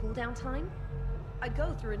to my cooldown time? I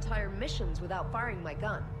go through entire missions without firing my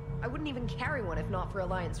gun. I wouldn't even carry one if not for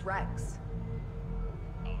Alliance Rex.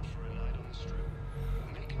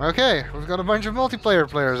 Okay, we've got a bunch of multiplayer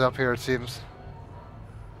players up here, it seems.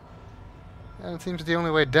 And it seems the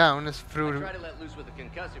only way down is through... I try to let loose with a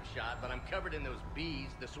concussive shot, but I'm covered in those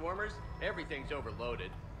bees, the swarmers. Everything's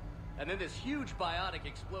overloaded. And then this huge biotic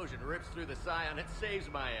explosion rips through the Scion and saves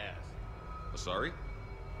my ass. Sorry?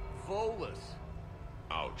 Volus.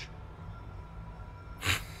 Ouch.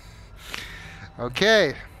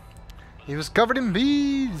 Okay. He was covered in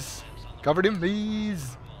bees! Covered in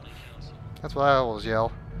bees! That's what I always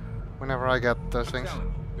yell whenever I get those things. I'm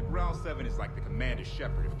telling you, the Growl 7 is like the Commander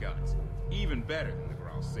Shepard of guns. Even better than the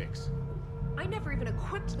Growl 6. I never even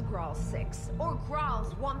equipped the Growl 6, or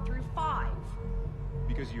Growls 1 through 5.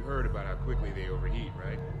 Because you heard about how quickly they overheat,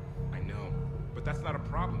 right? I know, but that's not a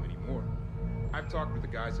problem anymore. I've talked with the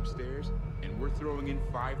guys upstairs, and we're throwing in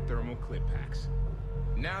 5 thermal clip packs.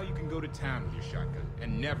 Now you can go to town with your shotgun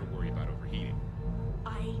and never worry about overheating.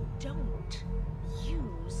 I don't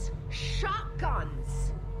use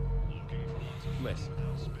shotguns. Listen,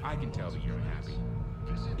 I can tell that you're unhappy.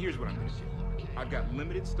 Here's what I'm gonna do. I've got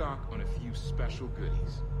limited stock on a few special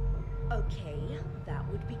goodies. Okay, that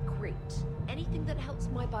would be great. Anything that helps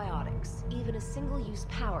my biotics, even a single-use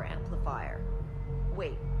power amplifier.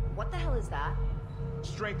 Wait, what the hell is that?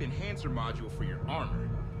 Strength enhancer module for your armor.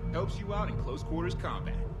 Helps you out in close quarters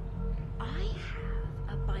combat. I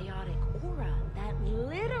have a biotic aura that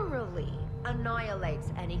literally annihilates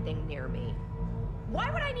anything near me.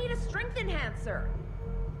 Why would I need a strength enhancer?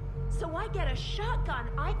 So I get a shotgun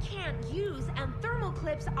I can't use and thermal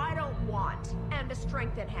clips I don't want, and a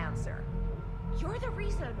strength enhancer. You're the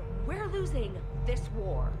reason we're losing this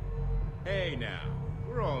war. Hey now,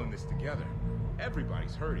 we're all in this together.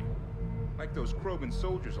 Everybody's hurting. Like those Krogan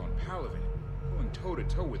soldiers on Palaven, going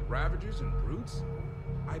toe-to-toe with Ravagers and Brutes.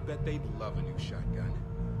 I bet they'd love a new shotgun.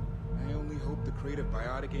 I only hope the crate of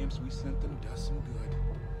biotic amps we sent them does some good.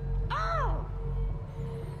 Oh!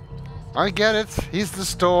 I get it. He's the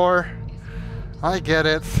store. I get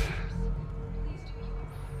it.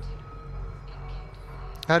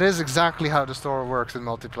 That is exactly how the store works in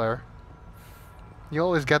multiplayer. You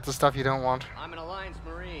always get the stuff you don't want. I'm an Alliance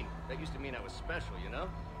Marine. That used to mean I was special, you know?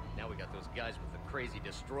 Now we got those guys with the crazy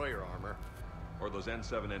destroyer armor. Or those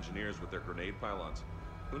N7 engineers with their grenade pylons.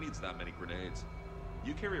 Who needs that many grenades?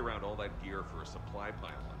 You carry around all that gear for a supply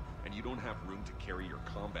pylon, and you don't have room to carry your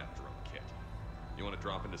combat drone kit. You want to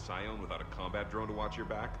drop into Scion without a combat drone to watch your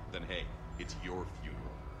back? Then hey, it's your funeral.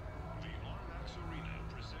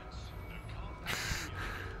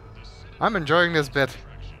 I'm enjoying this bit.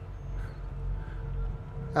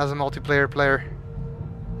 As a multiplayer player.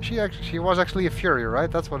 She was actually a Fury,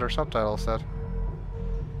 right? That's what her subtitle said.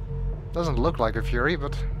 Doesn't look like a Fury,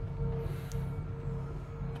 but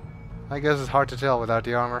I guess it's hard to tell without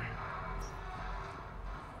the armor.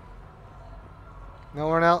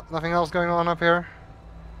 Nothing else going on up here?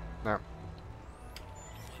 No.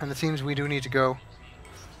 And it seems we do need to go.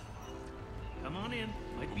 Come on in.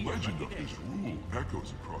 The legend of this rule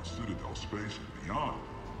echoes across Citadel space and beyond.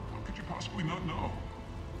 How could you possibly not know?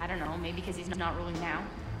 I don't know, maybe because he's not ruling now.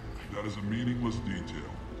 That is a meaningless detail.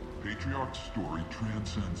 Patriarch's story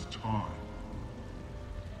transcends time.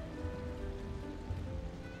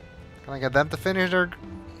 Can I get them to finish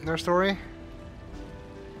their story?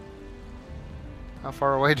 How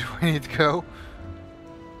far away do we need to go?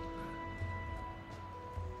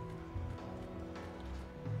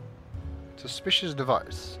 Suspicious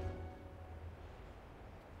device.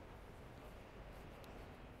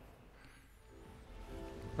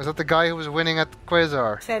 Was that the guy who was winning at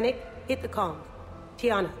Quasar? Fennec, hit the comms.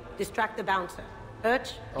 Tiana, distract the bouncer.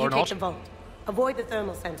 Urch, you take the vault. Avoid the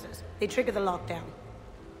thermal sensors. They trigger the lockdown.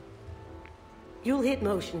 You'll hit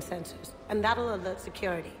motion sensors, and that'll alert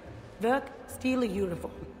security. Verk, steal a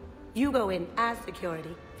uniform. You go in as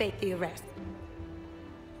security, fake the arrest.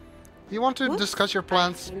 You want to discuss your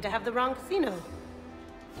plans? I seem to have the wrong casino.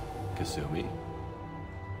 Kasumi?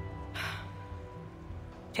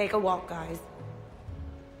 Take a walk, guys.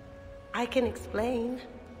 I can explain.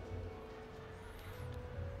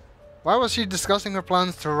 Why was she discussing her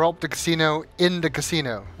plans to rob the casino in the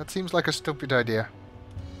casino? That seems like a stupid idea.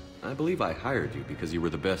 I believe I hired you because you were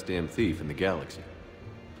the best damn thief in the galaxy.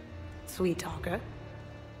 Sweet talker.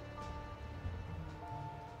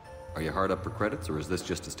 Are you hard up for credits, or is this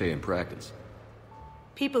just to stay in practice?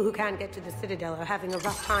 People who can't get to the Citadel are having a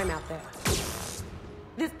rough time out there.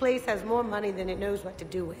 This place has more money than it knows what to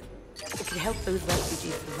do with. It could help those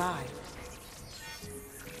refugees survive.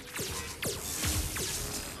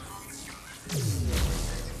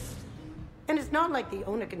 It's not like the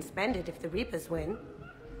owner can spend it if the Reapers win.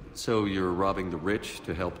 So you're robbing the rich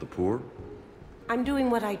to help the poor? I'm doing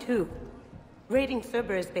what I do. Raiding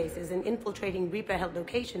Cerberus bases and infiltrating Reaper-held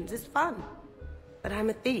locations is fun. But I'm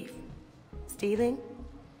a thief. Stealing?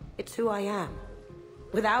 It's who I am.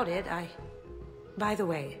 Without it, By the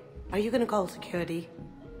way, are you gonna call security?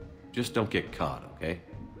 Just don't get caught, okay?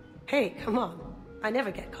 Hey, come on. I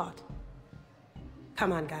never get caught.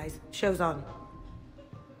 Come on, guys. Show's on.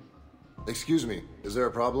 Excuse me, is there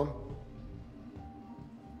a problem?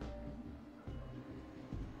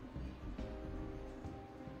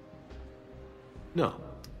 No.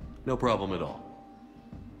 No problem at all.